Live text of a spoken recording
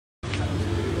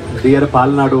dear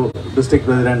Palnadu District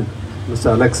President Mr.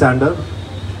 Alexander,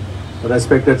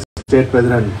 respected State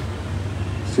President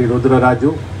Sri Rudra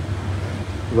Raju,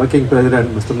 Working President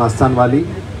Mr. Mastan Wali,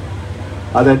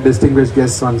 other distinguished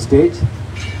guests on stage,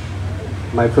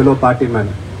 my fellow partymen,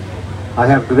 I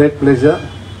have great pleasure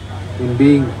in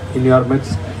being in your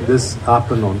midst this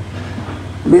afternoon.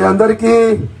 మీ అందరికీ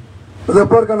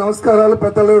హృదయపూర్వక నమస్కారాలు.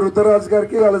 పెద్దలు రుద్రరాజు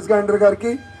గారికి, Alexander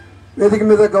గారికి, వేదిక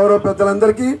మీద గౌరవ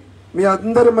పెద్దలందరికీ మీ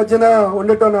అందరి మధ్యన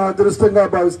ఉండటం నా అదృష్టంగా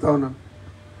భావిస్తా ఉన్నాను.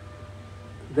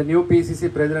 The new PCC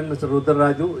President Mr. Rudra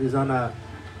Raju is on a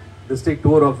district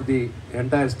tour of the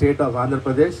entire state of Andhra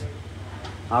Pradesh.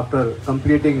 After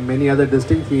completing many other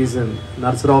districts, he is in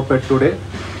Narsaraopet today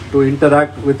to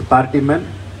interact with party men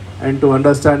and to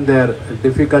understand their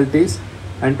difficulties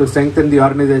and to strengthen the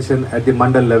organization at the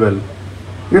mandal level.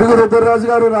 ఇడుగు Rudraraju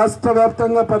గారు రాష్ట్ర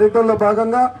వ్యాప్తంగా పర్యటనలో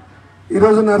భాగంగా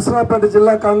ఈరోజు నర్సరావుపేట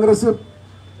జిల్లా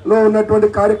కాంగ్రెస్లో ఉన్నటువంటి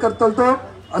కార్యకర్తలతో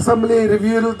అసెంబ్లీ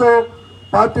రివ్యూలతో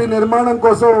పార్టీ నిర్మాణం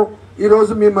కోసం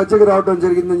ఈరోజు మీ మధ్యకి రావడం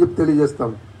జరిగిందని చెప్పి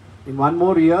తెలియజేస్తాం. In one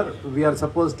more year, we are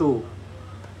supposed to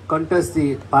contest the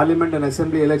parliament and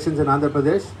assembly elections in Andhra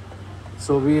Pradesh.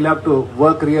 So we will have to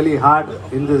work really hard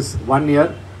in this 1 year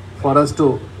for us to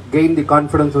gain the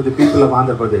confidence of the people of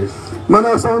Andhra Pradesh. మన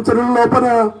సంవత్సరం లోపల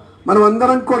మనం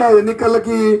అందరం కూడా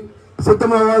ఎన్నికలకి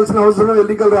సిద్ధమవ్వాల్సిన అవసరం,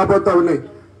 ఎన్నికలు రాబోతా ఉన్నాయి.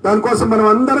 దానికోసం మనం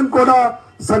అందరం కూడా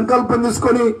సంకల్పం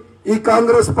తీసుకొని ఈ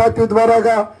కాంగ్రెస్ పార్టీ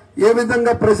ద్వారాగా ఏ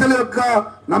విధంగా ప్రజల యొక్క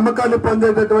నమ్మకాన్ని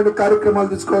పొందేటటువంటి కార్యక్రమాలు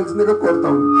తీసుకోవాల్సిందిగా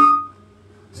కోరుతాం.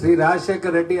 Sri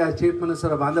Rajshekhar Reddy, as Chief Minister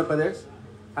of Andhra Pradesh,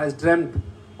 has dreamt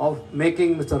of making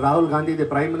Mr. Rahul Gandhi the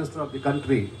Prime Minister of the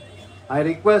country. I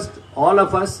request all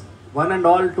of us, one and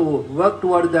all, to work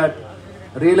towards that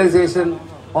realization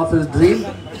of his dream,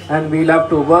 and we'll have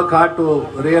to work hard to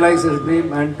realize his dream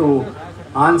and to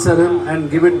answer him and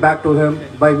give it back to him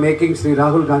by making Sri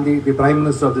Rahul Gandhi the Prime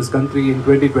Minister of this country in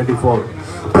 2024.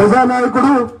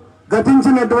 ప్రజానాయకుడు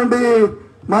గతించినటువంటి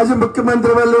మాజీ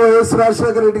ముఖ్యమంత్రి YS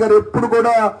Rajasekhara Reddy గారు ఎప్పుడు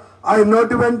కూడా ఆయన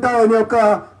నోటి వెంట ఆయన యొక్క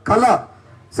కళ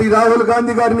శ్రీ రాహుల్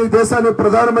గాంధీ గారిని దేశానికి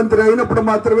ప్రధానమంత్రి అయినప్పుడు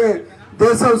మాత్రమే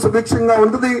దేశం సుభిక్షంగా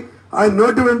ఉంటుంది. ఆయన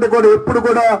నోటి వెంట కూడా ఎప్పుడు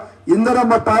కూడా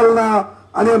ఇందిరమ్మ పాలన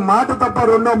అనే మాట తప్ప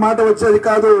రెండో మాట వచ్చేది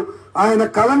కాదు. ఆయన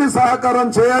కళని సహకారం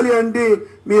చేయాలి అంటే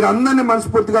మీరందరినీ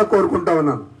మనస్ఫూర్తిగా కోరుకుంటా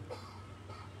ఉన్నాను.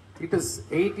 It is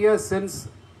 8 years since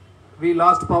we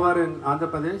lost power in Andhra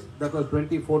Pradesh. That was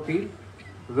 2014,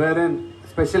 wherein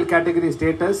special category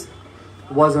status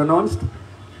was announced,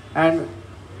 and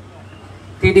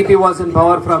TDP was in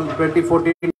power from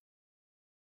 2014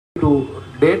 to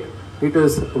date. It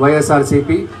is YSRCP.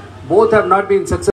 Both have not been successful.